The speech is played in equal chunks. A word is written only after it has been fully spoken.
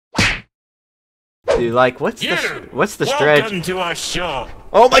Dude, like, what's the stretch? Welcome to our show.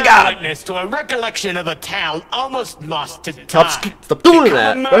 Oh my God! Witness to a recollection of a town almost lost to Stop time. doing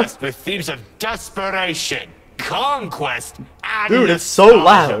that, bro. Immersed with themes of desperation, conquest, and Dude, it's so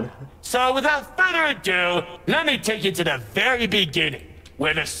nostalgia. loud. So without further ado, let me take you to the very beginning,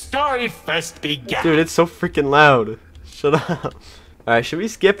 where the story first began. Dude, it's so freaking loud. Shut up. Alright, should we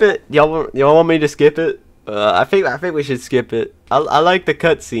skip it? Y'all want me to skip it? I think we should skip it. I like the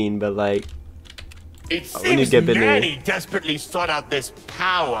cutscene, but like, It we need seems to get in many desperately sought out this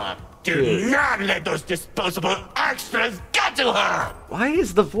power. Do Dude. not let those disposable extras get to her! why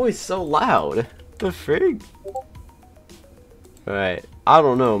is the voice so loud? The frig? Alright, I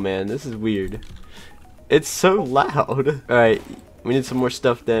don't know, man. This is weird. It's so loud. Alright, we need some more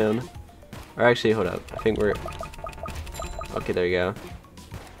stuff down. Or actually, hold up. I think we're... Okay, there you go.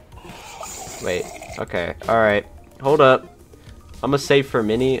 Wait. Okay. Alright. Hold up. I'm gonna save for a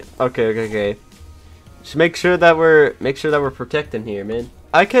mini. Okay. Just make sure that we're protecting here, man.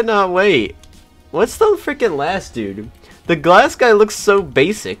 I cannot wait. What's the freaking last dude? The glass guy looks so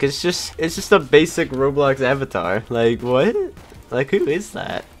basic. It's just a basic Roblox avatar. Like what? Like who is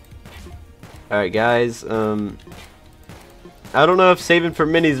that? Alright guys, I don't know if saving for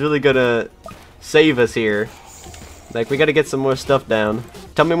mini is really gonna save us here. Like we gotta get some more stuff down.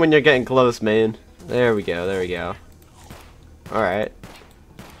 Tell me when you're getting close, man. There we go. Alright.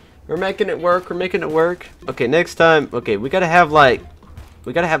 We're making it work. Okay, next time. Okay, we gotta have like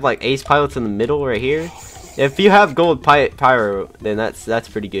ace pilots in the middle right here. If you have gold pyro, then that's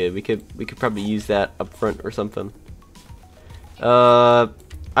pretty good. We could probably use that up front or something. I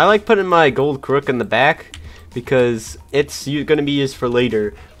like putting my gold crook in the back because it's gonna be used for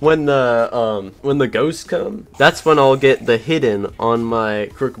later when the ghosts come. That's when I'll get the hidden on my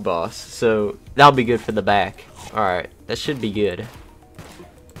crook boss. So that'll be good for the back. All right, that should be good.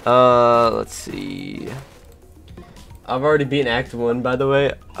 Let's see. I've already beaten Act 1, by the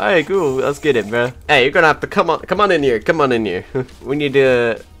way. Alright, cool. Let's get it, bro. Hey, you're gonna have to come on in here. We need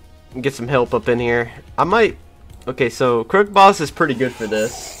to get some help up in here. I might. Okay, so Crook Boss is pretty good for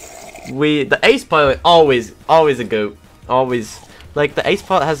this. The Ace Pilot always a goat. Always. Like the Ace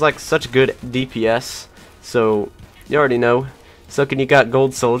Pilot has like such good DPS. So you already know. Sunken, you got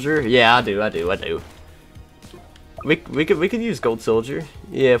Gold Soldier? Yeah, I do. We could use Gold Soldier.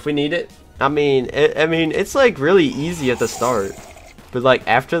 Yeah, if we need it. I mean, it's like really easy at the start, but like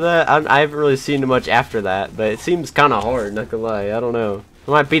after that, I haven't really seen much after that. But it seems kind of hard, not gonna lie. I don't know.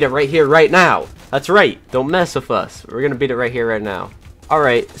 I might beat it right here, right now. That's right. Don't mess with us. We're gonna beat it right here, right now. All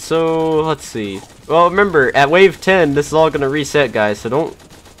right. So let's see. Well, remember at wave 10, this is all gonna reset, guys. So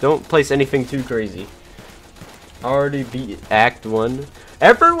don't place anything too crazy. Already beat Act 1.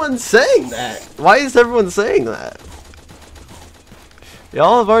 Everyone's saying that. Why is everyone saying that?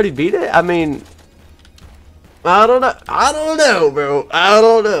 Y'all have already beat it? I mean, I don't know, bro. I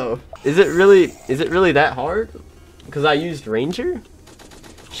don't know. Is it really that hard? Because I used Ranger?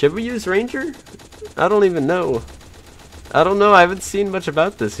 Should we use Ranger? I don't even know. I don't know. I haven't seen much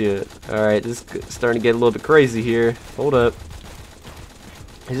about this yet. Alright, this is starting to get a little bit crazy here. Hold up.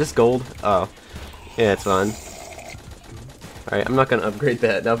 Is this gold? Oh. Yeah, it's fine. Alright, I'm not going to upgrade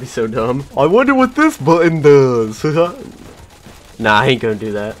that. That would be so dumb. I wonder what this button does. Nah, I ain't gonna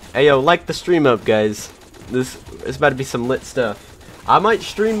do that. Hey yo, like the stream up, guys. This is about to be some lit stuff. I might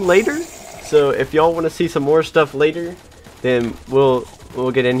stream later, so if y'all want to see some more stuff later, then we'll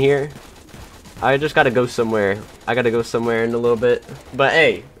get in here. I just gotta go somewhere. I gotta go somewhere in a little bit. But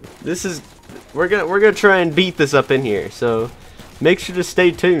hey, we're gonna try and beat this up in here. So make sure to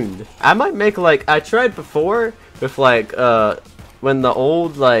stay tuned. I might make like I tried before with like when the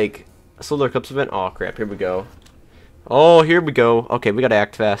old like Solar Eclipse event. Oh crap! Here we go. Oh, here we go. Okay, we gotta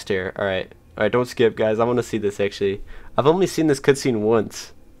act fast here. Alright, don't skip, guys. I want to see this, actually. I've only seen this cutscene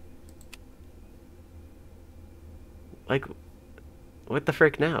once. Like, what the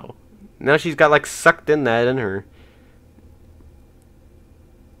frick now? Now she's got, like, sucked in her.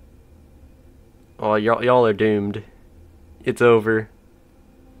 Oh, y'all are doomed. It's over.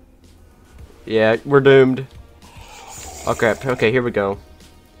 Yeah, we're doomed. Okay, here we go.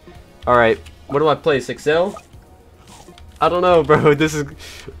 Alright, what do I place? Excel? I don't know, bro. This is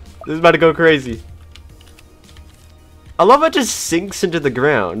about to go crazy. I love how it just sinks into the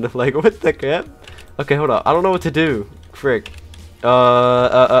ground. Like, what the crap? Okay, hold on. I don't know what to do. Frick.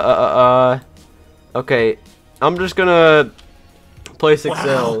 Okay. I'm just gonna place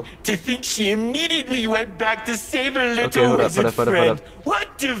Excel. Wow, to think she immediately went back to save her little hold wizard up. friend.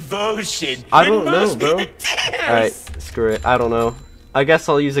 What devotion! I don't know, bro. Alright, screw it. I don't know. I guess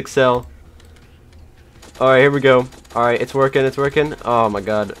I'll use Excel. Alright, here we go. Alright, it's working. Oh my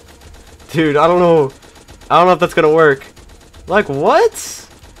god. Dude, I don't know. I don't know if that's gonna work. Like, what?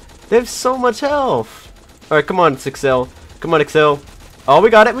 They have so much health. Alright, come on, Excel. Come on, Excel. Oh, we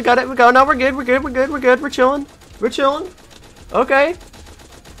got it. We got it. We got it. No, we're good. We're good. We're good. We're good. We're chilling. We're chilling. Okay.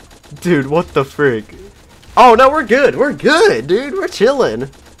 Dude, what the frick? Oh, no, we're good. We're good, dude. We're chilling.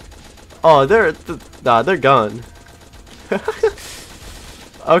 Oh, they're gone.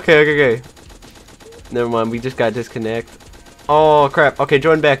 Okay. Never mind. We just got disconnect. Oh, crap. Okay,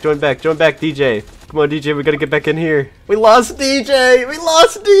 join back. Join back, DJ. Come on, DJ. We gotta get back in here. We lost DJ. We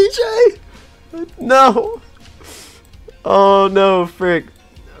lost DJ. No. Oh, no, frick.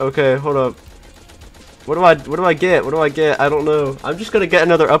 Okay, hold up. What do I get? What do I get? I don't know. I'm just gonna get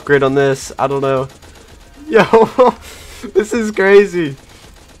another upgrade on this. I don't know. Yo, this is crazy.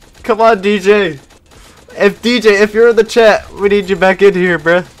 Come on, DJ. If you're in the chat, we need you back in here,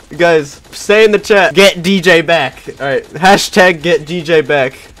 bruh. Guys, stay in the chat. Get DJ back. Alright, hashtag get DJ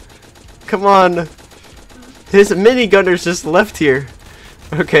back. Come on. His minigunner's just left here.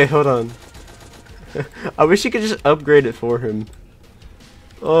 Okay, hold on. I wish you could just upgrade it for him.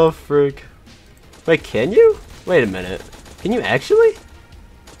 Oh, frick. Wait, can you? Wait a minute. Can you actually?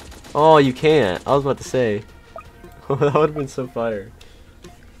 Oh, you can't. I was about to say. That would have been so fire.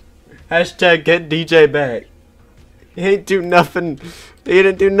 Hashtag get DJ back. He ain't do nothing. He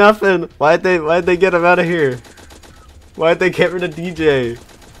didn't do nothing. Why'd they get him out of here? Why'd they get rid of DJ?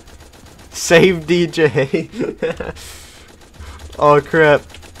 Save DJ. Oh crap.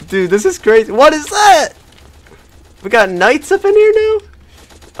 Dude, this is crazy. What is that? We got knights up in here now?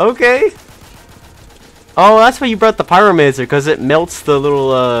 Okay. Oh, that's why you brought the pyromancer, because it melts the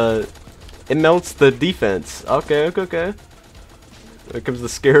little it melts the defense. Okay. There comes the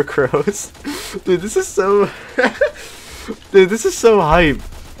scarecrows. Dude, this is so dude, this is so hype.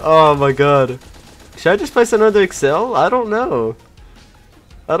 Oh my god. Should I just place another Excel? I don't know.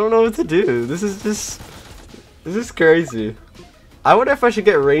 I don't know what to do. This is crazy. I wonder if I should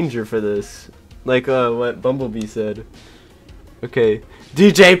get Ranger for this. Like what Bumblebee said. Okay.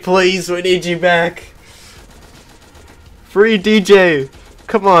 DJ, please, we need you back. Free DJ.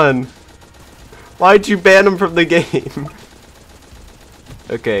 Come on. Why'd you ban him from the game?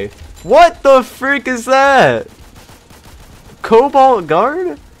 Okay. What the frick is that? Cobalt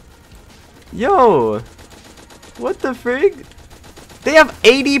Guard? Yo. What the frick? They have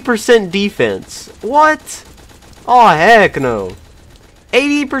 80% defense. What? Oh, heck no.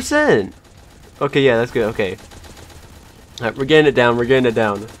 80%. Okay, yeah, that's good. Okay. Alright, we're getting it down. We're getting it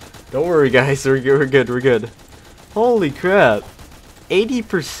down. Don't worry, guys. We're good. We're good. Holy crap.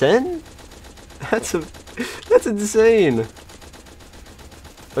 80%? That's insane.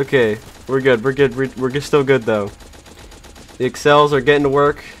 Okay, we're good. We're still good though. The Excels are getting to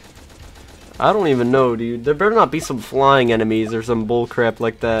work. I don't even know, dude. There better not be some flying enemies or some bull crap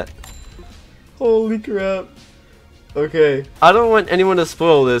like that. Holy crap. Okay. I don't want anyone to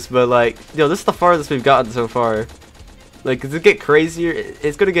spoil this, but like, yo, this is the farthest we've gotten so far. Like, does it get crazier?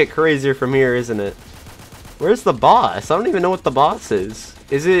 It's gonna get crazier from here, isn't it? Where's the boss? I don't even know what the boss is.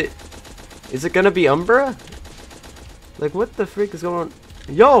 Is it gonna be Umbra? Like, what the freak is going on?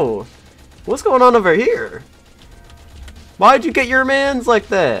 Yo! What's going on over here? Why'd you get your mans like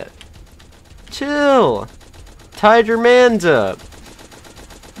that? Chill! Tied your mans up.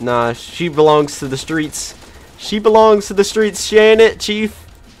 Nah, she belongs to the streets. She belongs to the streets, she ain't it, chief?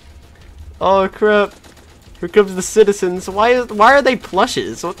 Oh crap. Here comes the citizens. Why are they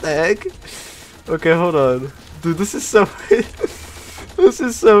plushes? What the heck? Okay, hold on. Dude, this is so this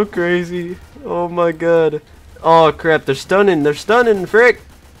is so crazy. Oh my god. Oh crap, they're stunning. They're stunning. Frick.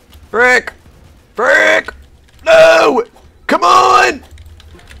 Frick. Frick. No! Come on!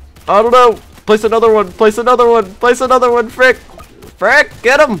 I don't know. Place another one. Place another one. Place another one. Frick. Frick.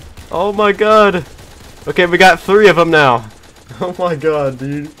 Get him. Oh my god. Okay, we got 3 of them now. Oh my god,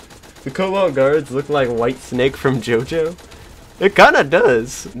 dude. The Cobalt Guards look like White Snake from JoJo. It kinda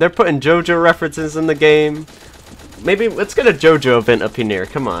does. They're putting JoJo references in the game. Maybe let's get a JoJo event up in here.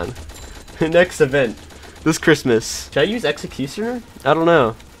 Come on. Next event. This Christmas. Should I use Executioner? I don't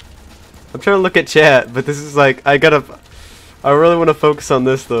know. I'm trying to look at chat, but this is like, I really want to focus on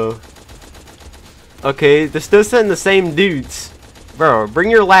this though. Okay, they're still sending the same dudes. Bro,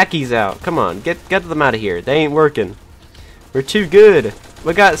 bring your lackeys out. Come on, get them out of here. They ain't working. We're too good.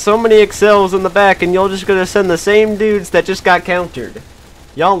 We got so many Excels in the back, and y'all just gonna send the same dudes that just got countered.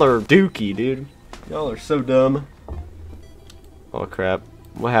 Y'all are dookie, dude. Y'all are so dumb. Oh crap.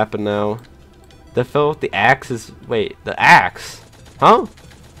 What happened now? The axe is... Wait, the axe? Huh?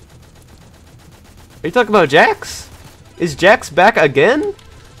 Are you talking about Jax? Is Jax back again?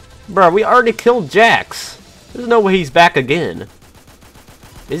 Bro, we already killed Jax. There's no way he's back again.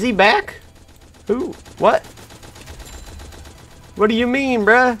 Is he back? Who? What? What do you mean,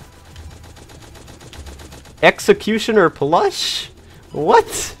 bruh? Executioner plush?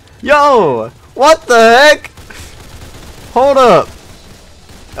 What? Yo! What the heck? Hold up.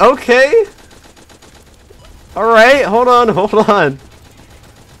 Okay. Alright, hold on.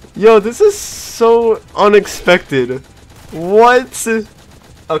 Yo, this is so unexpected. What?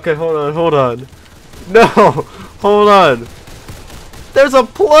 Okay, hold on. No! Hold on. There's a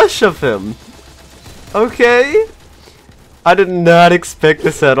plush of him. Okay. I did not expect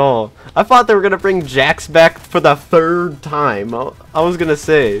this at all. I thought they were gonna bring Jax back for the 3rd time. I was gonna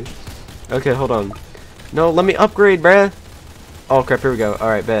say. Okay, hold on. No, let me upgrade, bruh. Oh crap, here we go.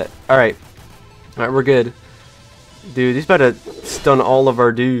 Alright, bet. Alright, we're good. Dude, he's about to stun all of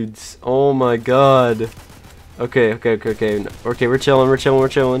our dudes. Oh my god. Okay, we're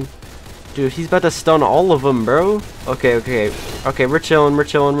chilling. Dude, he's about to stun all of them, bro. Okay, we're chilling.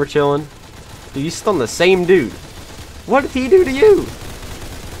 Dude, you stun the same dude. What did he do to you?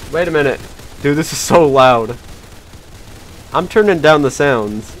 Wait a minute. Dude, this is so loud. I'm turning down the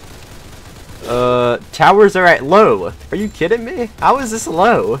sounds. Towers are at low. Are you kidding me? How is this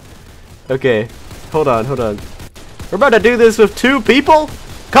low? Okay, hold on. We're about to do this with 2 people?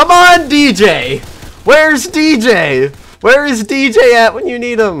 Come on, DJ! Where's DJ? Where is DJ at when you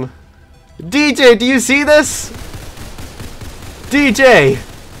need him? DJ, do you see this? DJ!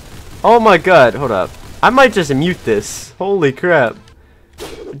 Oh my god, hold up. I might just mute this. Holy crap.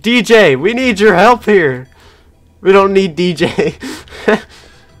 DJ, we need your help here. We don't need DJ.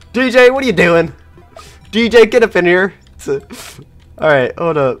 DJ, what are you doing? DJ, get up in here. Alright,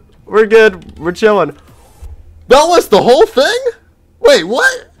 hold up. We're good. We're chilling. That was the whole thing? Wait,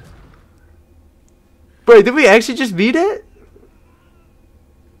 what? Wait, did we actually just beat it?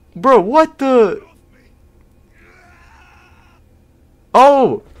 Bro, what the?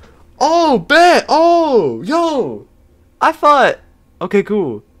 Oh! Oh, bet! Oh! Yo! I thought... Okay,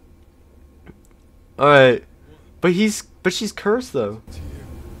 cool. Alright. But she's cursed, though.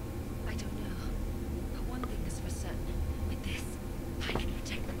 I don't know. But one thing is for certain. With this, I can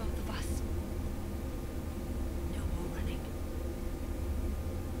protect the both of us. No more running.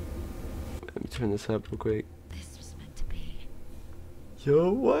 Let me turn this up real quick. This was meant to be.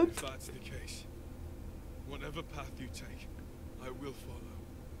 Yo, what? If that's the case, whatever path you take, I will follow.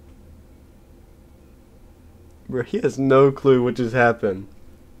 Bro, he has no clue what just happened.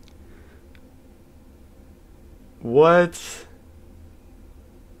 What?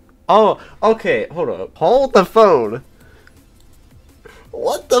 Oh, okay, hold up. Hold the phone.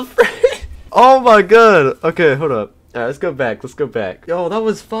 What the frick? Oh my god. Okay, hold up. Alright, let's go back. Yo, that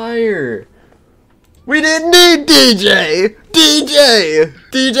was fire. We didn't need DJ!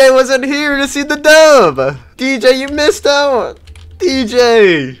 DJ wasn't here to see the dub! DJ, you missed out!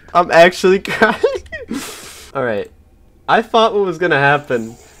 DJ! I'm actually crying. Alright. I thought what was gonna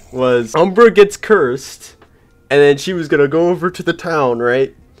happen was Umbra gets cursed, and then she was gonna go over to the town,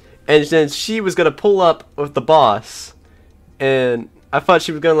 right? And then she was gonna pull up with the boss. And I thought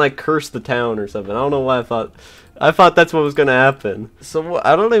she was gonna like curse the town or something. I don't know why I thought that's what was gonna happen. So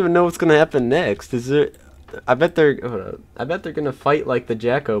I don't even know what's gonna happen next. Is there? I bet they're. Hold on. I bet they're gonna fight like the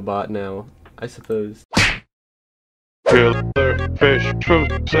Jacko bot now. I suppose. Killer fish from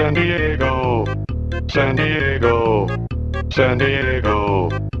San Diego. Killer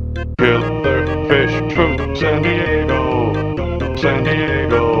fish from San Diego.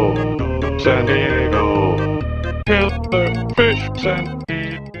 Killer fish San